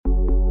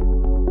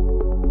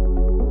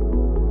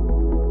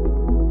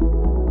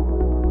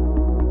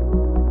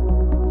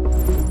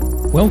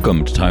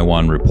Welcome to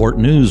Taiwan Report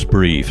News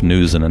Brief,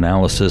 news and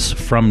analysis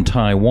from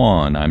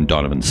Taiwan. I'm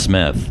Donovan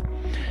Smith.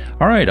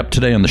 All right, up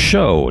today on the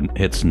show,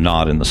 it's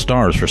not in the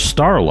stars for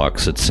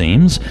Starlux, it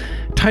seems.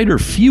 Tighter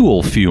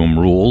fuel fume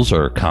rules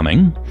are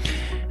coming.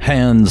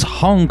 Han's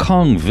Hong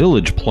Kong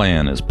Village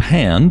plan is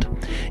panned.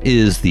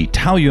 Is the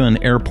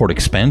Taoyuan Airport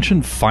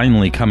expansion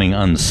finally coming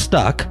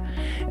unstuck?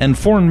 And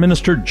Foreign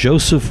Minister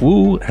Joseph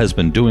Wu has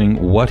been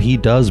doing what he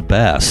does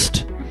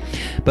best.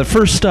 But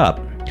first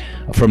up,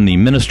 from the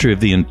Ministry of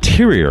the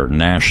Interior,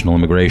 National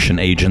Immigration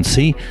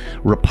Agency,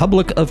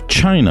 Republic of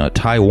China,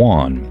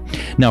 Taiwan.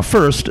 Now,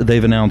 first,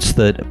 they've announced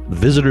that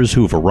visitors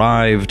who've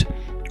arrived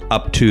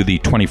up to the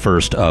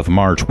 21st of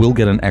March will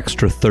get an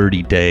extra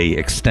 30-day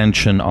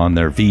extension on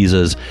their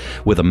visas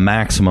with a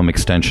maximum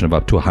extension of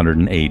up to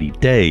 180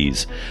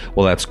 days.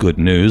 Well, that's good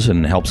news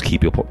and helps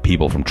keep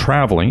people from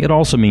traveling. It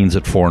also means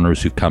that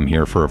foreigners who come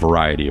here for a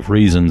variety of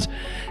reasons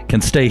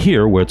can stay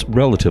here where it's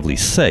relatively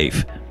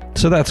safe.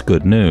 So that's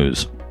good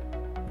news.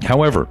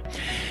 However,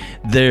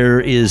 there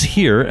is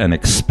here an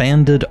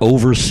expanded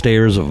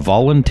overstayers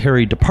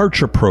voluntary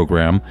departure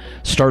program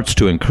starts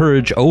to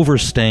encourage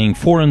overstaying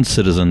foreign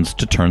citizens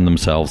to turn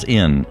themselves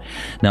in.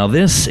 Now,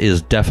 this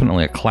is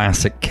definitely a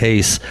classic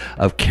case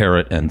of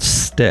carrot and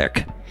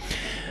stick.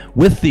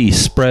 With the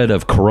spread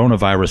of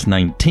coronavirus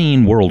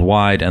 19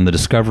 worldwide and the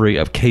discovery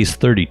of case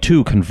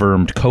 32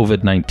 confirmed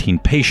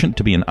COVID-19 patient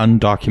to be an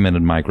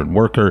undocumented migrant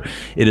worker,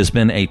 it has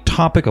been a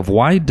topic of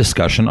wide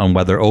discussion on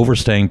whether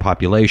overstaying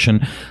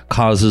population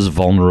causes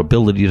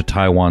vulnerability to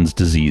Taiwan's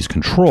disease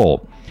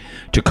control.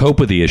 To cope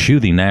with the issue,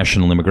 the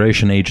National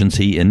Immigration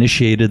Agency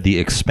initiated the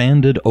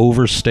Expanded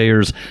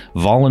Overstayers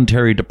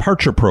Voluntary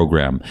Departure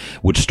Program,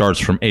 which starts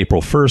from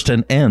April 1st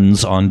and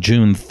ends on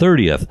June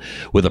 30th,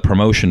 with a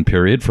promotion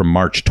period from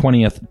March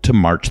 20th to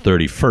March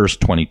 31st,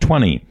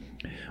 2020.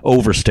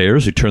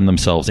 Overstayers who turn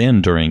themselves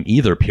in during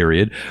either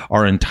period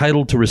are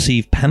entitled to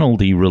receive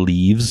penalty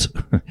relieves,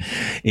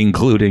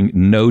 including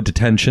no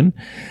detention,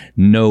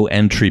 no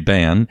entry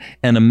ban,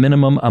 and a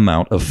minimum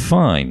amount of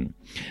fine.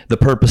 The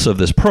purpose of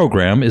this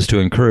program is to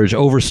encourage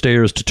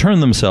overstayers to turn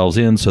themselves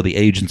in so the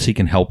agency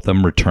can help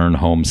them return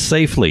home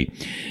safely,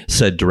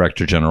 said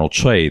Director General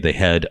Choi, the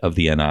head of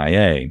the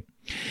NIA.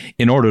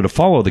 In order to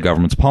follow the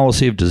government's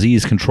policy of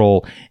disease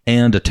control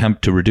and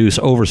attempt to reduce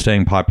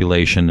overstaying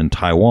population in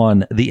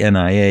Taiwan, the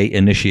NIA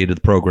initiated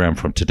the program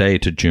from today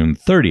to June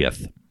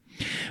 30th.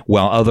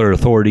 While other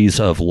authorities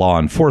of law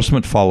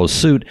enforcement follow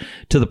suit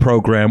to the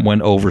program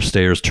when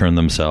overstayers turn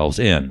themselves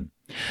in.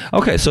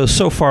 Okay,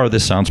 so far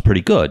this sounds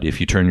pretty good. If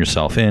you turn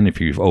yourself in, if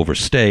you've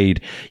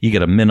overstayed, you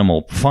get a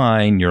minimal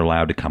fine, you're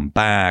allowed to come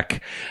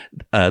back.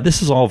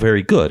 This is all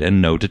very good,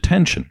 and no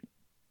detention.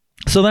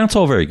 So that's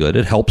all very good.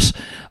 It helps,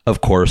 of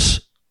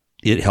course,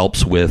 it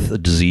helps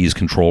with disease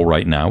control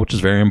right now, which is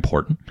very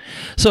important.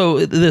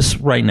 So this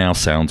right now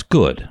sounds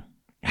good.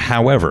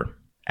 However,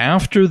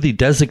 after the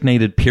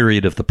designated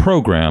period of the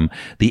program,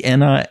 the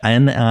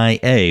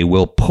NIA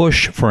will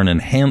push for an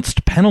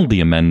enhanced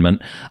penalty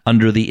amendment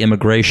under the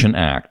Immigration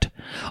Act.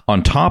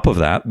 On top of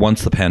that,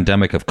 once the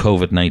pandemic of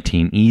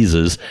COVID-19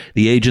 eases,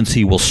 the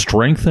agency will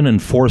strengthen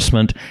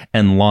enforcement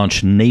and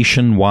launch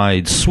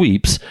nationwide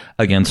sweeps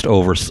against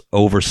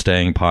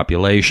overstaying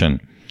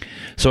population.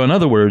 So in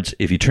other words,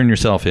 if you turn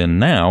yourself in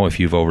now, if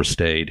you've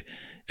overstayed,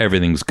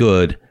 everything's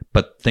good,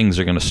 but things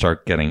are going to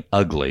start getting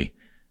ugly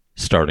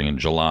starting in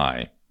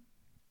July.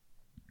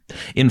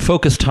 In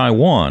Focus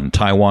Taiwan,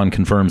 Taiwan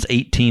confirms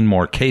 18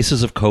 more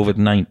cases of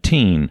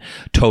COVID-19,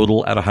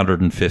 total at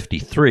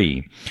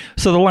 153.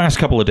 So the last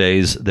couple of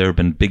days, there have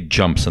been big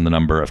jumps in the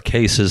number of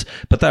cases,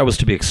 but that was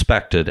to be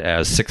expected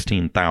as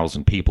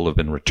 16,000 people have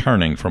been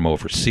returning from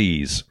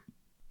overseas.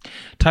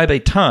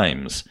 Taipei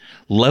Times,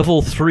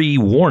 Level 3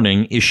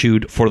 warning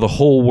issued for the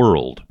whole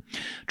world.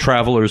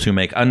 Travelers who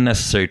make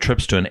unnecessary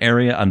trips to an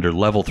area under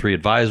Level 3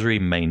 advisory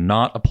may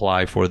not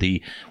apply for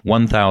the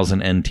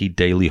 1,000 NT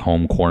daily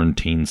home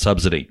quarantine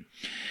subsidy.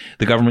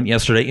 The government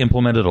yesterday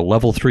implemented a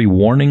Level 3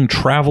 warning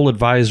travel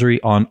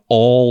advisory on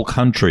all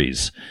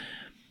countries.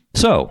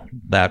 So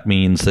that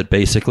means that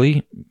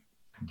basically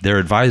they're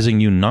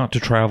advising you not to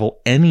travel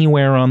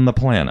anywhere on the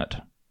planet.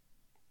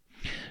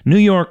 New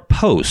York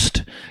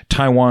Post,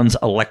 Taiwan's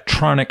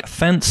electronic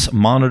fence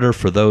monitor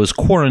for those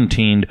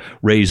quarantined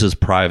raises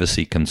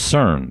privacy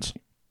concerns.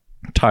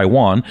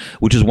 Taiwan,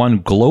 which has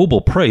won global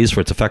praise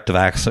for its effective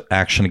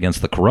action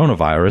against the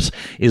coronavirus,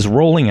 is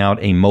rolling out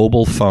a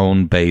mobile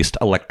phone-based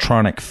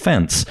electronic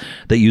fence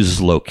that uses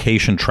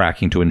location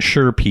tracking to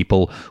ensure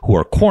people who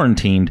are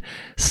quarantined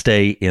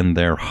stay in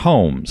their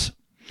homes.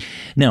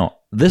 Now,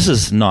 this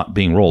is not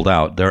being rolled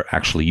out. They're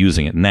actually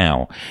using it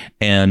now.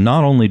 And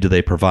not only do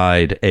they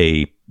provide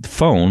a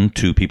phone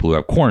to people who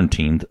have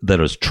quarantined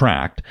that is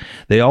tracked,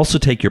 they also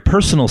take your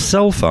personal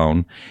cell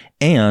phone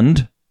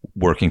and,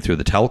 working through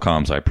the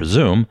telecoms, I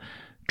presume,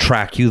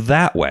 track you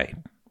that way.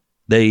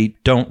 They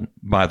don't,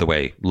 by the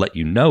way, let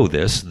you know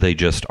this. They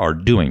just are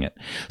doing it.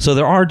 So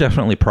there are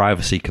definitely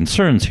privacy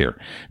concerns here.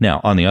 Now,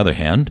 on the other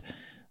hand,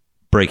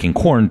 breaking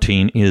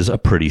quarantine is a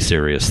pretty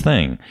serious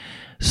thing.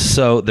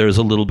 So there's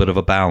a little bit of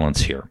a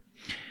balance here.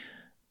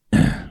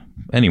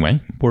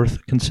 anyway,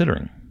 worth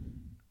considering.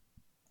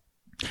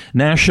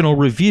 National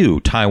Review.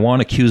 Taiwan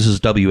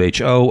accuses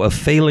WHO of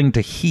failing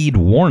to heed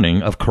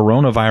warning of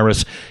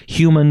coronavirus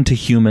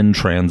human-to-human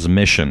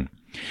transmission.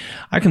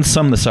 I can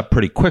sum this up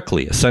pretty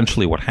quickly.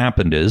 Essentially what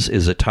happened is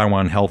that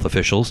Taiwan health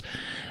officials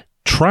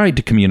tried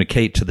to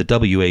communicate to the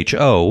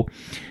WHO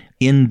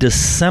in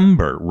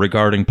December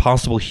regarding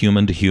possible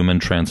human-to-human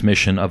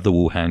transmission of the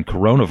Wuhan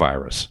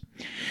coronavirus.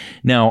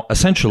 Now,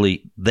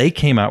 essentially, they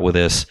came out with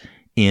this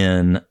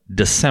in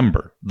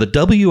December. The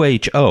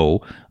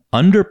WHO,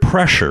 under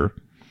pressure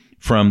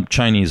from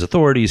Chinese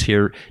authorities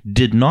here,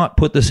 did not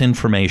put this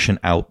information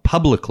out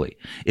publicly.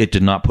 It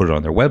did not put it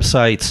on their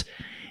websites,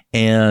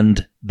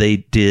 and they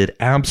did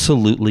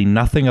absolutely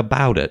nothing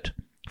about it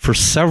for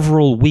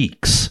several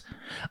weeks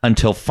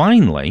until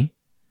finally,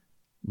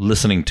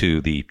 listening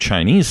to the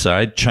Chinese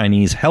side,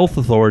 Chinese health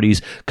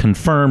authorities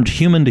confirmed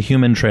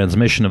human-to-human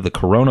transmission of the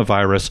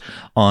coronavirus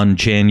on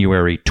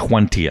January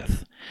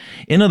 20th.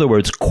 In other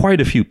words, quite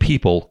a few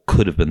people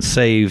could have been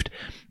saved,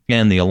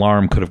 and the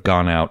alarm could have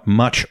gone out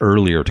much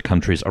earlier to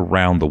countries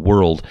around the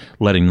world,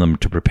 letting them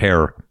to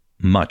prepare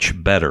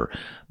much better.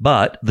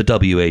 But the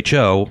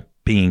WHO,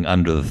 being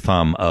under the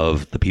thumb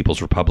of the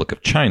People's Republic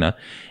of China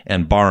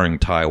and barring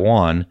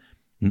Taiwan,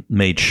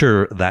 made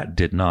sure that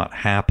did not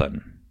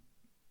happen.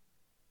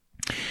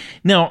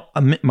 Now,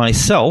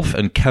 myself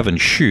and Kevin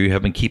Xu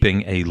have been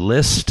keeping a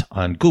list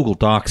on Google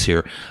Docs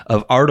here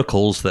of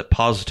articles that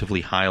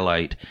positively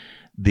highlight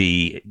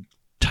the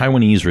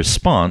Taiwanese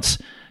response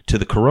to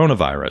the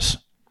coronavirus.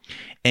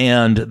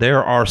 And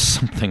there are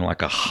something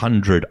like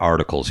 100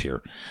 articles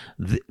here.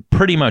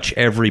 Pretty much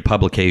every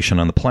publication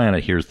on the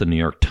planet. Here's the New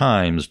York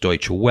Times,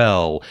 Deutsche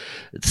Welle,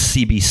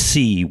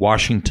 CBC,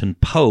 Washington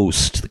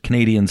Post, the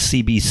Canadian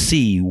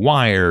CBC,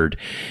 Wired.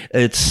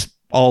 It's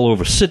all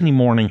over. Sydney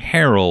Morning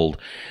Herald,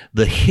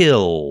 The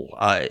Hill.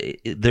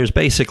 There's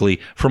basically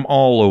from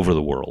all over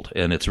the world,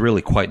 and it's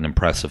really quite an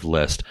impressive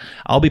list.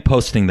 I'll be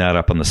posting that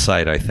up on the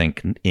site, I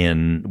think,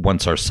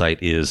 once our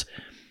site is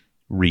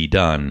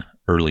redone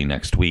early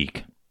next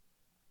week.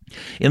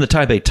 In the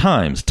Taipei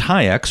Times,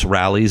 TAIEX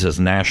rallies as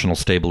National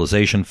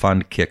Stabilization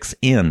Fund kicks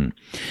in.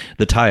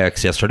 The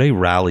TAIEX yesterday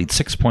rallied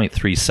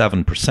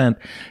 6.37%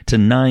 to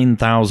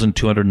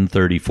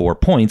 9,234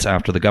 points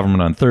after the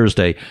government on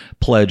Thursday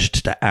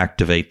pledged to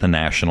activate the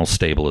National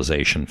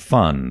Stabilization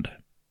Fund.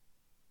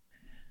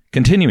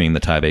 Continuing the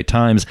Taipei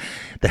Times,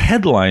 the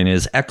headline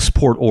is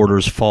Export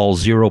Orders Fall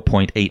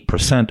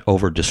 0.8%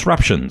 over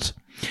disruptions.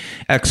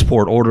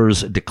 Export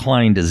orders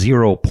declined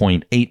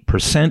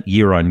 0.8%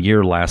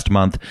 year-on-year last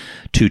month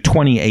to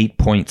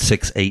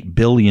 $28.68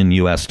 billion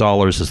as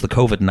the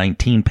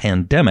COVID-19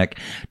 pandemic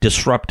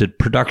disrupted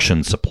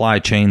production, supply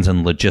chains,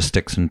 and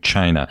logistics in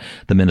China,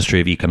 the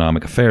Ministry of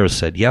Economic Affairs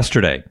said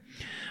yesterday.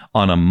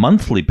 On a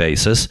monthly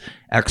basis,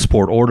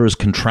 export orders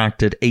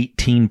contracted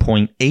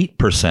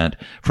 18.8%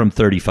 from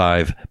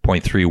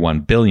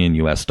 $35.31 billion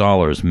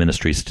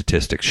ministry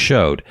statistics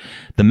showed.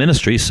 The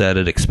ministry said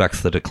it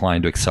expects the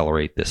decline to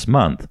accelerate this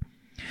month.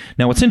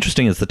 Now, what's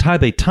interesting is the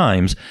Taipei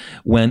Times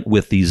went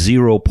with the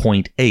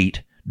 0.8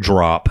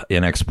 drop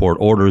in export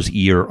orders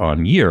year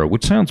on year,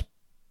 which sounds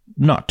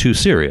not too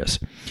serious.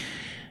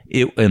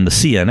 In the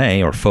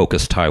CNA, or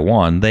Focus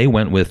Taiwan, they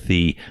went with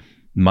the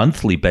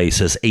monthly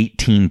basis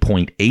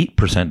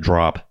 18.8%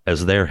 drop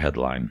as their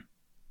headline.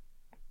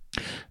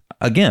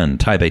 Again,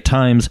 Taipei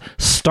Times,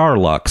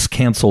 Starlux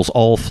cancels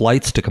all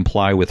flights to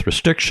comply with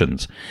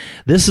restrictions.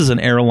 This is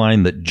an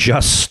airline that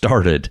just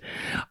started,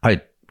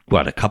 a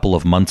couple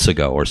of months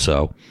ago or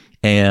so.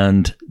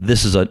 And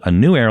this is a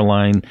new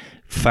airline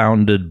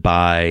founded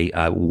by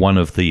one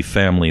of the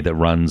family that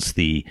runs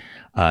the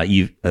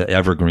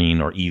Evergreen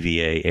or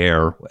EVA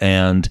Air.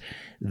 And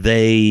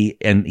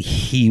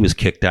he was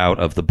kicked out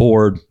of the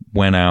board,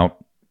 went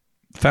out,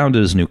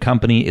 founded his new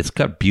company. It's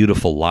got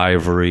beautiful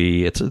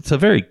livery. It's a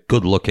very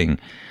good looking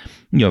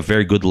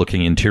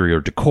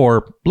interior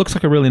decor. Looks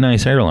like a really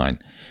nice airline.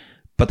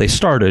 But they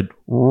started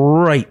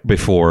right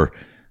before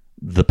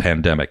the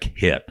pandemic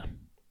hit.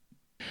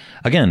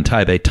 Again,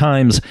 Taipei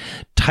Times,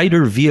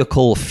 tighter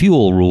vehicle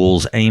fuel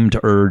rules aim to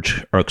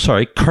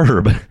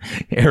curb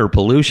air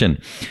pollution.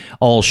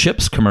 All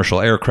ships, commercial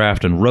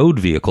aircraft, and road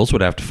vehicles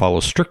would have to follow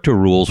stricter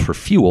rules for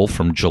fuel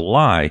from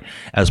July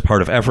as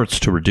part of efforts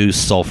to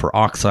reduce sulfur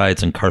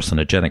oxides and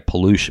carcinogenic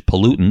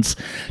pollutants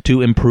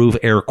to improve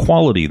air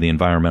quality, the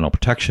Environmental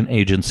Protection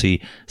Agency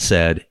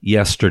said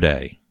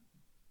yesterday.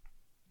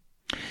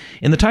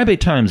 In the Taipei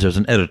Times, there's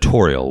an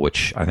editorial,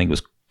 which I think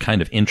was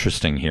kind of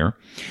interesting here.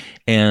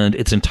 And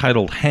it's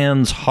entitled,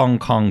 Han's Hong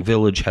Kong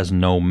Village Has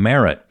No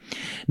Merit.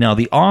 Now,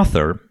 the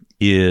author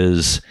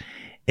is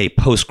a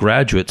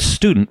postgraduate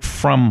student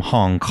from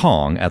Hong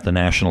Kong at the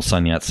National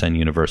Sun Yat-sen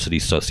University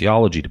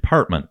Sociology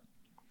Department.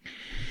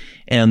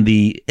 And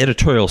the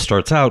editorial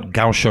starts out,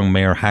 Kaohsiung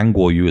Mayor Han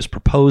Kuo-yu has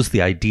proposed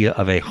the idea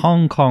of a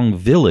Hong Kong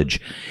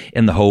village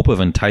in the hope of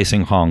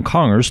enticing Hong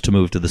Kongers to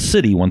move to the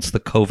city once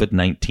the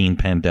COVID-19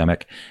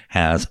 pandemic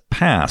has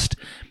passed.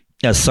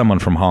 As someone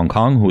from Hong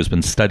Kong who has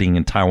been studying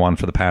in Taiwan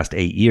for the past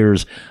 8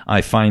 years,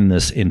 I find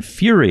this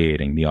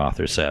infuriating, the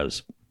author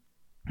says.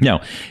 Now,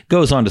 it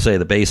goes on to say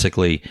that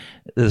basically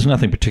there's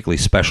nothing particularly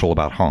special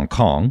about Hong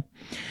Kong,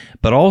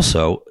 but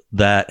also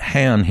that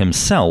Han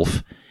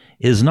himself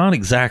is not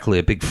exactly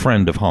a big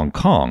friend of Hong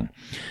Kong.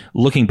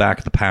 Looking back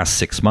at the past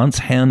 6 months,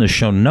 Han has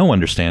shown no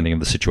understanding of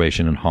the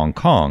situation in Hong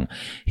Kong.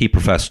 He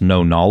professed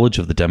no knowledge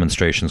of the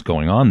demonstrations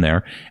going on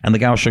there, and the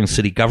Kaohsiung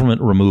city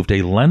government removed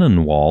a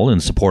Lenin wall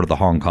in support of the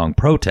Hong Kong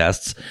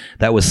protests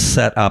that was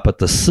set up at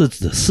the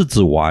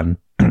Sizuan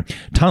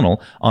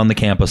tunnel on the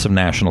campus of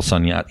National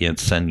Sun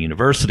Yat-sen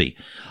University.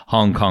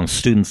 Hong Kong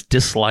students'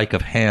 dislike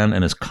of Han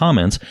and his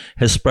comments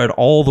has spread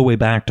all the way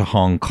back to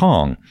Hong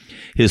Kong.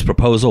 His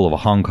proposal of a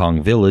Hong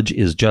Kong village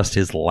is just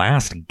his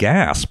last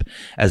gasp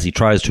as he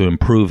tries to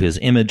improve his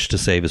image to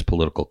save his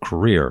political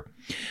career.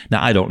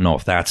 Now, I don't know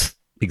if that's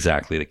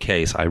exactly the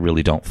case. I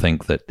really don't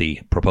think that the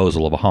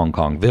proposal of a Hong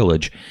Kong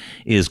village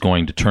is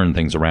going to turn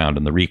things around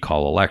in the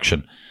recall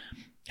election.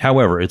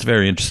 However, it's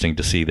very interesting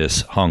to see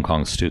this Hong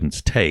Kong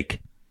student's take.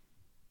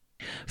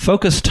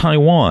 Focus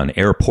Taiwan.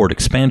 Airport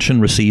expansion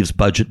receives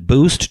budget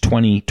boost.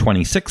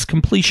 2026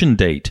 completion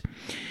date.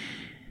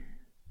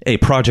 A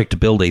project to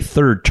build a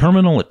third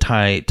terminal at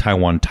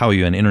Taiwan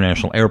Taoyuan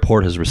International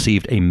Airport has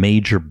received a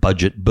major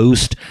budget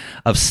boost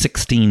of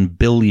 16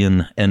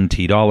 billion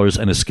NT dollars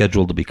and is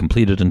scheduled to be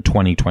completed in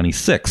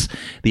 2026,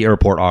 the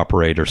airport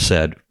operator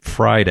said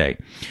Friday.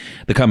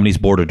 The company's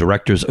board of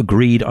directors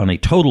agreed on a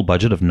total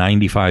budget of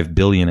 95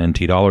 billion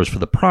NT dollars for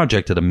the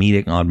project at a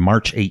meeting on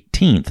March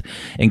 18th,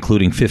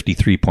 including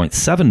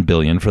 53.7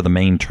 billion for the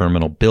main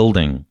terminal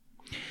building.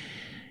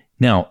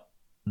 Now,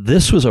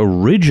 this was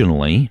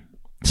originally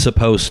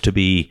supposed to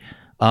be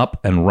up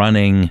and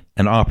running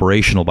and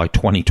operational by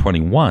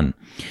 2021.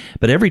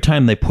 But every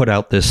time they put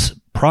out this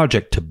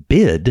project to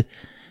bid,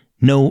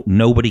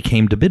 nobody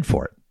came to bid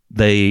for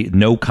it.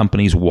 No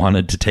companies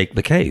wanted to take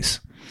the case.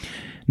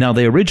 Now,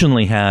 they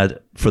originally had,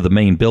 for the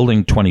main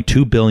building,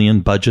 22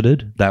 billion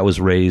budgeted. That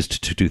was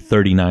raised to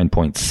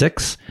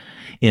 39.6.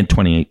 In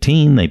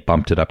 2018, they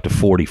bumped it up to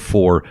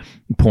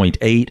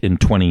 44.8 in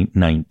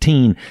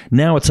 2019.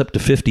 Now it's up to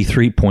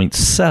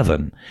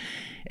 53.7.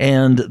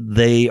 And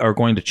they are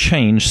going to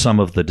change some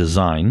of the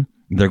design.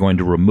 They're going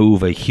to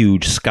remove a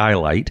huge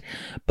skylight,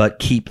 but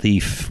keep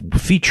the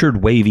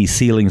featured wavy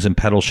ceilings and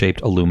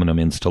pedal-shaped aluminum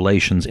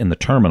installations in the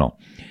terminal.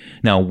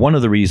 Now, one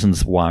of the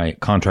reasons why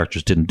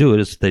contractors didn't do it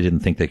is they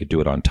didn't think they could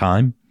do it on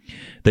time.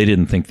 They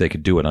didn't think they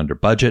could do it under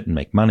budget and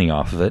make money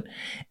off of it.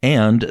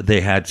 And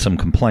they had some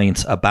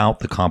complaints about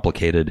the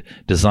complicated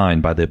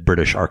design by the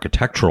British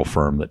architectural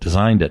firm that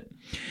designed it.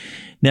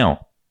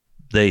 Now,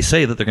 they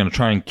say that they're going to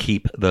try and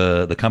keep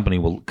the company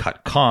will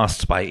cut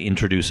costs by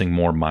introducing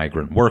more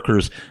migrant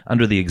workers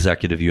under the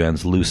Executive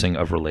Yuan's loosening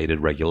of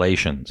related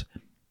regulations.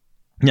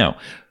 Now,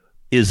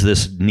 is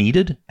this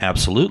needed?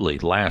 Absolutely.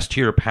 Last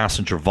year,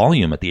 passenger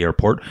volume at the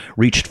airport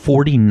reached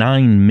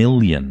 49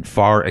 million,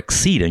 far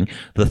exceeding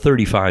the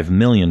 35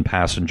 million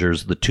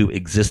passengers the two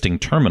existing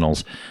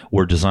terminals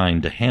were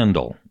designed to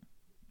handle.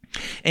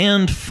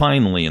 And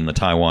finally, in the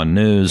Taiwan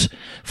news,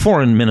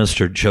 Foreign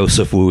Minister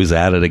Joseph Wu is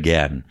at it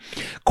again.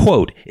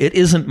 Quote, "It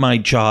isn't my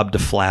job to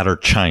flatter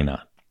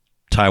China,"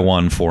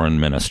 Taiwan Foreign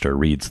Minister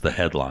reads the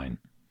headline.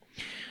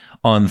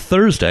 On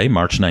Thursday,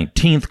 March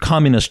 19th,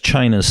 Communist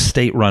China's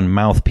state-run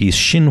mouthpiece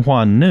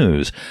Xinhua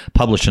News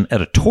published an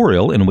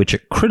editorial in which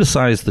it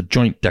criticized the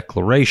joint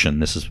declaration.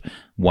 This is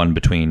one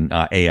between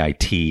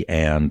AIT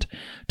and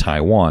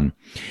Taiwan,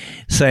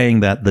 saying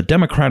that the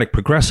Democratic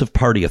Progressive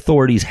Party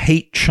authorities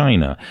hate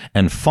China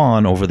and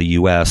fawn over the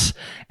U.S.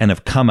 and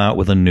have come out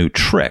with a new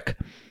trick.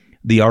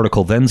 The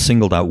article then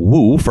singled out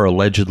Wu for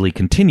allegedly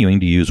continuing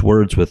to use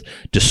words with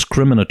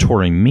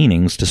discriminatory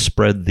meanings to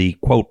spread the,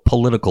 quote,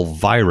 political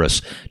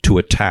virus to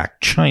attack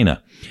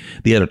China.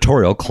 The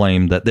editorial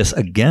claimed that this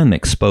again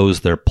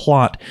exposed their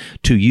plot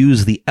to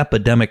use the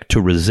epidemic to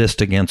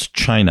resist against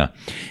China.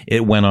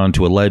 It went on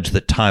to allege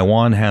that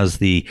Taiwan has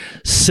the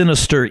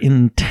sinister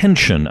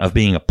intention of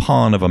being a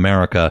pawn of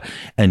America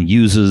and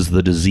uses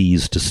the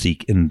disease to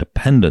seek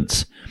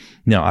independence.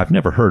 Now, I've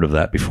never heard of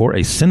that before.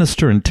 A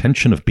sinister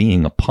intention of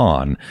being a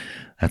pawn.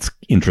 That's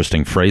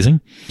interesting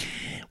phrasing.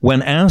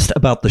 When asked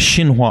about the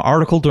Xinhua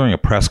article during a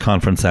press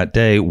conference that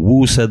day,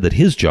 Wu said that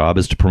his job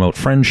is to promote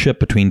friendship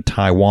between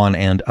Taiwan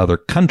and other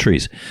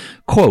countries.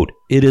 Quote,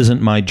 "It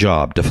isn't my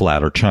job to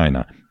flatter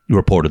China,"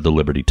 reported the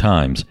Liberty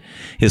Times.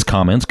 His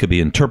comments could be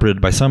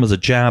interpreted by some as a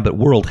jab at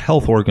World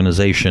Health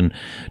Organization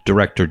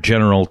Director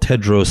General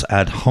Tedros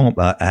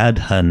Adhanom,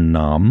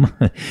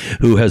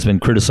 who has been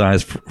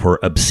criticized for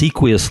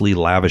obsequiously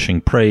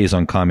lavishing praise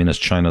on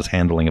Communist China's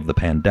handling of the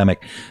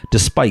pandemic,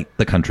 despite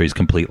the country's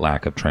complete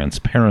lack of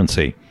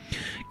transparency.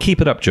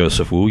 Keep it up,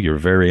 Joseph Wu. You're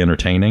very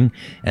entertaining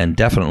and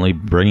definitely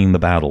bringing the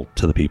battle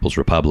to the People's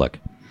Republic.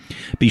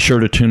 Be sure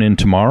to tune in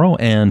tomorrow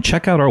and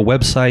check out our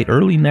website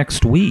early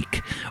next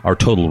week. Our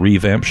total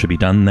revamp should be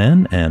done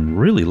then, and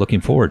really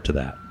looking forward to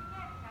that.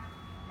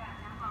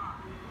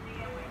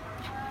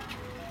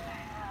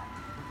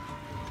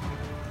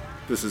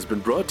 This has been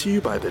brought to you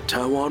by the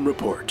Taiwan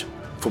Report.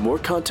 For more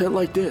content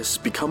like this,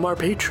 become our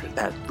patron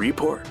at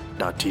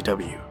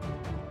report.tw.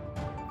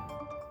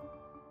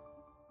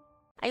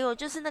 哎呦，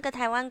就是那个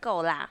台湾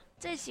狗啦，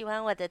最喜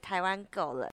欢我的台湾狗了。